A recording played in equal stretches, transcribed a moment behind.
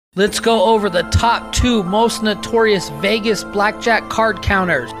Let's go over the top 2 most notorious Vegas blackjack card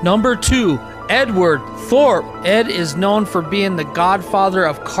counters. Number 2, Edward Thorpe. Ed is known for being the godfather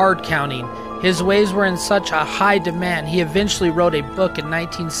of card counting. His ways were in such a high demand, he eventually wrote a book in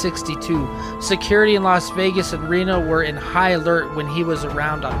 1962. Security in Las Vegas and Reno were in high alert when he was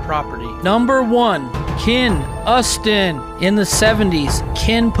around on property. Number 1, Ken Uston. In the 70s,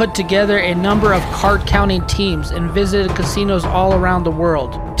 Ken put together a number of card counting teams and visited casinos all around the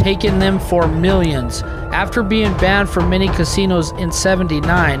world, taking them for millions. After being banned from many casinos in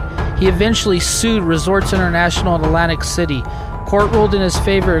 '79, he eventually sued Resorts International in Atlantic City. Court ruled in his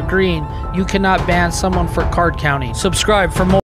favor, agreeing you cannot ban someone for card counting. Subscribe for more.